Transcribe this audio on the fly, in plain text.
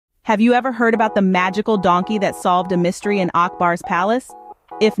Have you ever heard about the magical donkey that solved a mystery in Akbar's palace?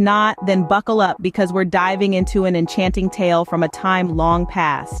 If not, then buckle up because we're diving into an enchanting tale from a time long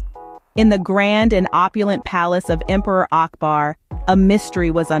past. In the grand and opulent palace of Emperor Akbar, a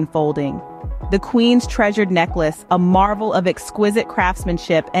mystery was unfolding. The queen's treasured necklace, a marvel of exquisite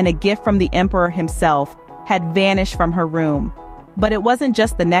craftsmanship and a gift from the emperor himself, had vanished from her room. But it wasn't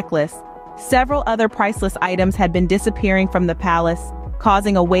just the necklace. Several other priceless items had been disappearing from the palace,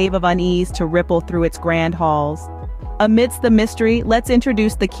 causing a wave of unease to ripple through its grand halls. Amidst the mystery, let's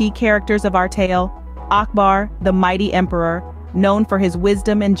introduce the key characters of our tale. Akbar, the mighty emperor, known for his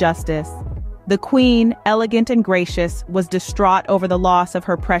wisdom and justice. The queen, elegant and gracious, was distraught over the loss of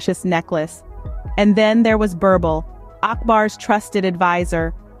her precious necklace. And then there was Birbal, Akbar's trusted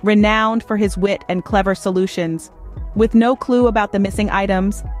advisor, renowned for his wit and clever solutions. With no clue about the missing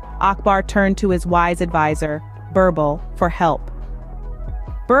items, Akbar turned to his wise advisor, Birbal, for help.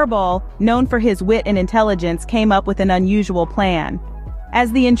 Birbal, known for his wit and intelligence, came up with an unusual plan.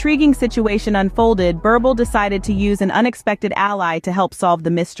 As the intriguing situation unfolded, Birbal decided to use an unexpected ally to help solve the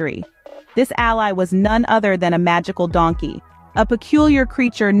mystery. This ally was none other than a magical donkey, a peculiar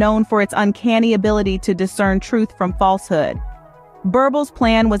creature known for its uncanny ability to discern truth from falsehood. Birbal's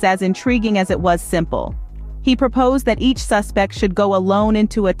plan was as intriguing as it was simple. He proposed that each suspect should go alone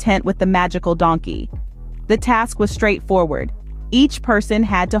into a tent with the magical donkey. The task was straightforward. Each person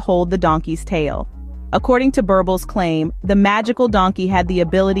had to hold the donkey's tail. According to Birbal's claim, the magical donkey had the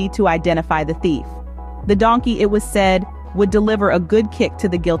ability to identify the thief. The donkey, it was said, would deliver a good kick to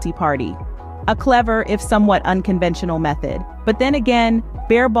the guilty party. A clever, if somewhat unconventional method. But then again,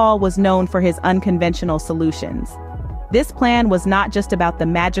 Birbal was known for his unconventional solutions. This plan was not just about the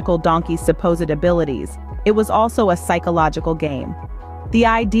magical donkey's supposed abilities, it was also a psychological game. The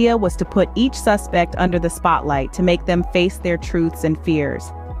idea was to put each suspect under the spotlight to make them face their truths and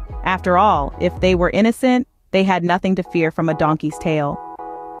fears. After all, if they were innocent, they had nothing to fear from a donkey's tail.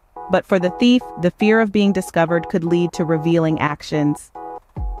 But for the thief, the fear of being discovered could lead to revealing actions.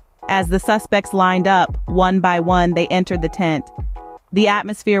 As the suspects lined up, one by one, they entered the tent. The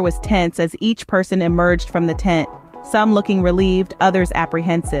atmosphere was tense as each person emerged from the tent, some looking relieved, others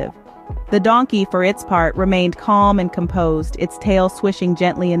apprehensive. The donkey, for its part, remained calm and composed, its tail swishing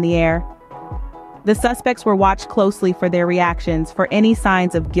gently in the air. The suspects were watched closely for their reactions, for any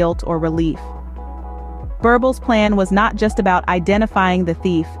signs of guilt or relief. Birbal's plan was not just about identifying the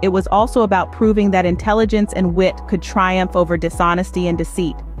thief, it was also about proving that intelligence and wit could triumph over dishonesty and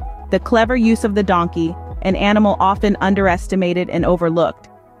deceit. The clever use of the donkey, an animal often underestimated and overlooked,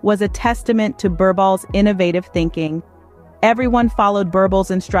 was a testament to Birbal's innovative thinking. Everyone followed Birbal's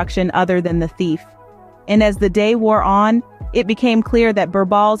instruction other than the thief. And as the day wore on, it became clear that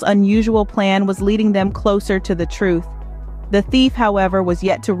Birbal's unusual plan was leading them closer to the truth. The thief, however, was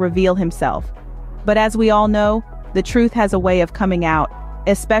yet to reveal himself. But as we all know, the truth has a way of coming out,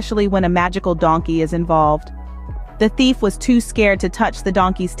 especially when a magical donkey is involved. The thief was too scared to touch the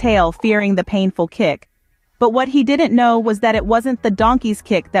donkey's tail, fearing the painful kick. But what he didn't know was that it wasn't the donkey's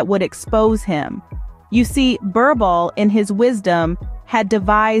kick that would expose him. You see, Birbal, in his wisdom, had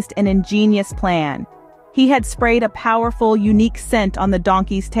devised an ingenious plan. He had sprayed a powerful, unique scent on the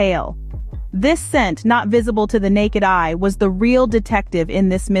donkey's tail. This scent, not visible to the naked eye, was the real detective in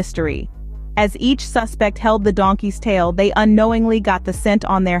this mystery. As each suspect held the donkey's tail, they unknowingly got the scent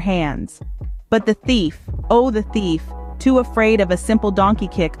on their hands. But the thief, oh the thief, too afraid of a simple donkey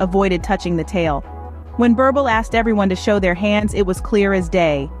kick, avoided touching the tail. When Birbal asked everyone to show their hands, it was clear as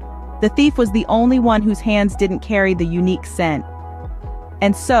day. The thief was the only one whose hands didn't carry the unique scent.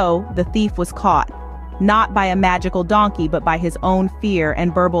 And so, the thief was caught. Not by a magical donkey, but by his own fear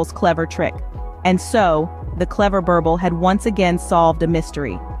and Birbal's clever trick. And so, the clever Birbal had once again solved a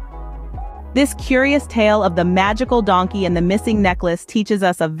mystery. This curious tale of the magical donkey and the missing necklace teaches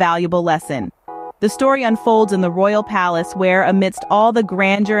us a valuable lesson. The story unfolds in the royal palace where, amidst all the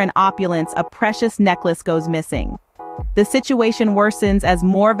grandeur and opulence, a precious necklace goes missing. The situation worsens as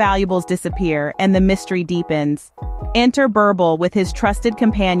more valuables disappear and the mystery deepens. Enter Birbal with his trusted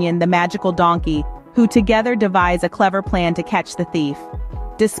companion, the magical donkey, who together devise a clever plan to catch the thief.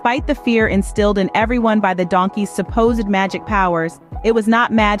 Despite the fear instilled in everyone by the donkey's supposed magic powers, it was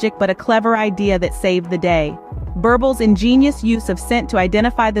not magic but a clever idea that saved the day. Birbal's ingenious use of scent to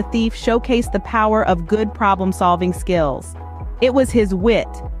identify the thief showcased the power of good problem-solving skills. It was his wit,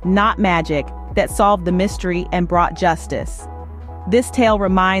 not magic, that solved the mystery and brought justice. This tale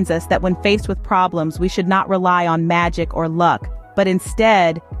reminds us that when faced with problems, we should not rely on magic or luck, but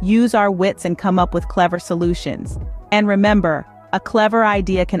instead use our wits and come up with clever solutions. And remember, a clever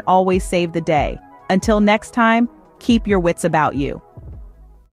idea can always save the day. Until next time, keep your wits about you.